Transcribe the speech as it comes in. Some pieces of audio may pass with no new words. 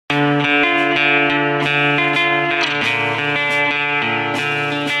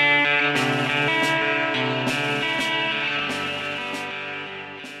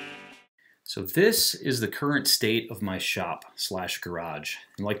So this is the current state of my shop slash garage.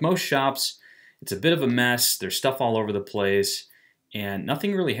 And like most shops, it's a bit of a mess. There's stuff all over the place and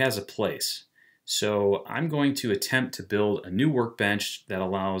nothing really has a place. So I'm going to attempt to build a new workbench that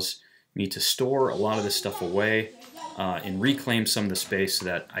allows me to store a lot of this stuff away and reclaim some of the space so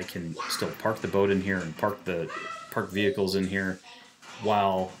that I can still park the boat in here and park vehicles in here,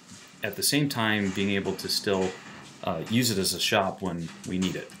 while at the same time being able to still use it as a shop when we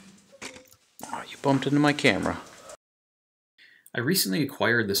need it. Oh, you bumped into my camera. I recently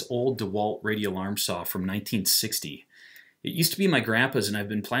acquired this old DeWalt radial arm saw from 1960. It used to be my grandpa's and I've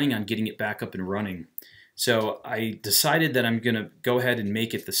been planning on getting it back up and running. So I decided that I'm going to go ahead and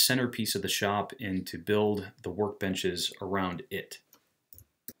make it the centerpiece of the shop and to build the workbenches around it.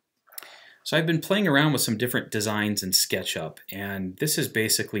 So I've been playing around with some different designs in SketchUp, and this is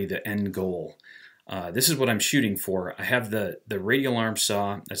basically the end goal. This is what I'm shooting for. I have the radial arm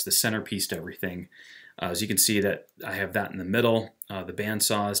saw as the centerpiece to everything. As you can see, that I have that in the middle. The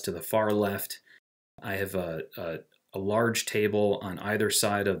bandsaw is to the far left. I have a large table on either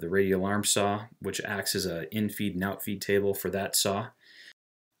side of the radial arm saw, which acts as an in-feed and out-feed table for that saw.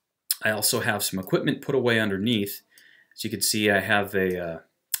 I also have some equipment put away underneath. As you can see, I have a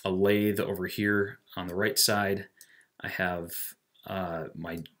lathe over here on the right side. I have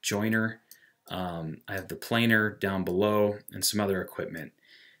my joiner. I have the planer down below and some other equipment.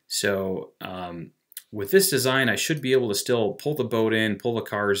 So with this design, I should be able to still pull the boat in, pull the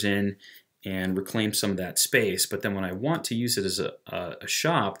cars in, and reclaim some of that space. But then when I want to use it as a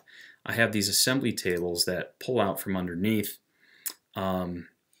shop, I have these assembly tables that pull out from underneath.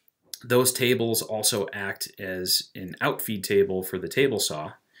 Those tables also act as an outfeed table for the table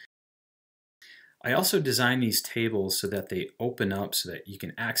saw. I also designed these tables so that they open up so that you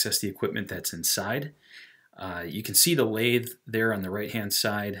can access the equipment that's inside. You can see the lathe there on the right hand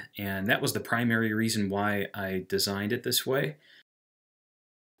side, and that was the primary reason why I designed it this way.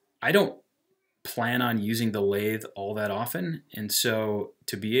 I don't plan on using the lathe all that often, and so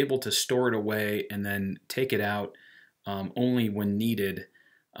to be able to store it away and then take it out only when needed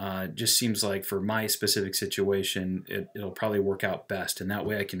just seems like, for my specific situation, it'll probably work out best, and that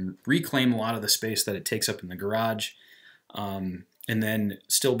way I can reclaim a lot of the space that it takes up in the garage and then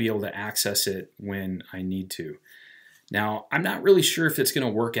still be able to access it when I need to. Now, I'm not really sure if it's going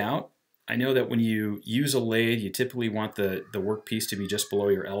to work out. I know that when you use a lathe, you typically want the workpiece to be just below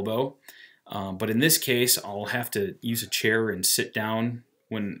your elbow. But in this case, I'll have to use a chair and sit down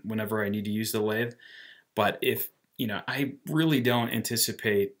whenever I need to use the lathe. But if, I really don't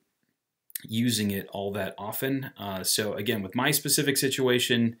anticipate using it all that often. So again, with my specific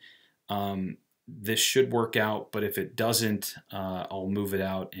situation, this should work out. But if it doesn't, I'll move it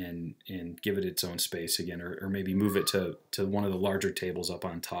out and give it its own space again, or maybe move it to one of the larger tables up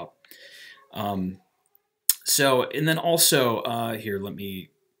on top. And then also here,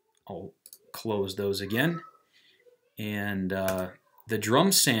 I'll close those again. And the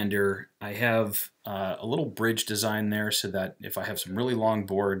drum sander, I have a little bridge design there so that if I have some really long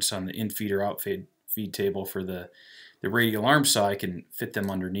boards on the in-feed or out-feed table for the radial arm saw, I can fit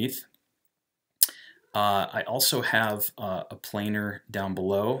them underneath. I also have a planer down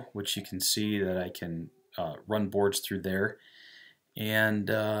below, which you can see that I can run boards through there. And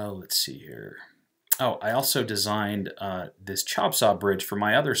let's see here. Oh, I also designed this chop saw bridge for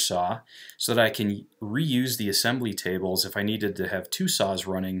my other saw so that I can reuse the assembly tables. If I needed to have two saws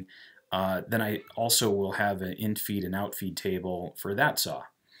running, then I also will have an in-feed and out-feed table for that saw.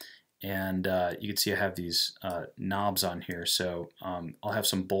 And you can see I have these knobs on here, so I'll have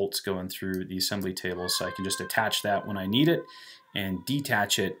some bolts going through the assembly tables so I can just attach that when I need it and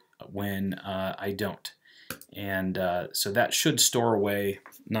detach it when I don't. And so that should store away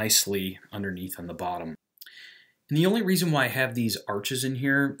nicely underneath on the bottom. And the only reason why I have these arches in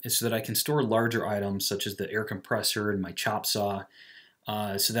here is so that I can store larger items such as the air compressor and my chop saw,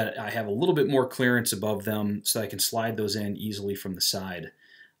 so that I have a little bit more clearance above them so I can slide those in easily from the side.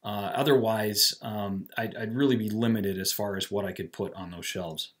 Otherwise, I'd really be limited as far as what I could put on those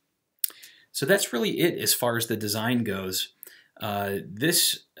shelves. So that's really it as far as the design goes.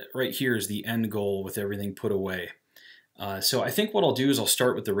 This right here is the end goal with everything put away. So I think what I'll do is I'll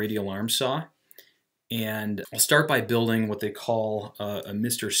start with the radial arm saw, and I'll start by building what they call a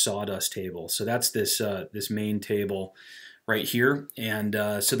Mr. Sawdust table. So that's this main table right here, and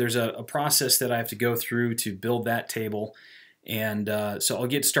so there's a process that I have to go through to build that table, and so I'll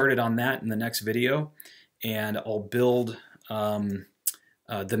get started on that in the next video, and I'll build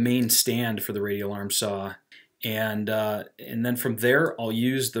the main stand for the radial arm saw. And then from there, I'll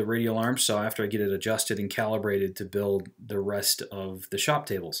use the radial arm saw after I get it adjusted and calibrated to build the rest of the shop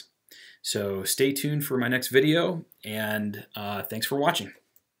tables. So stay tuned for my next video, and thanks for watching.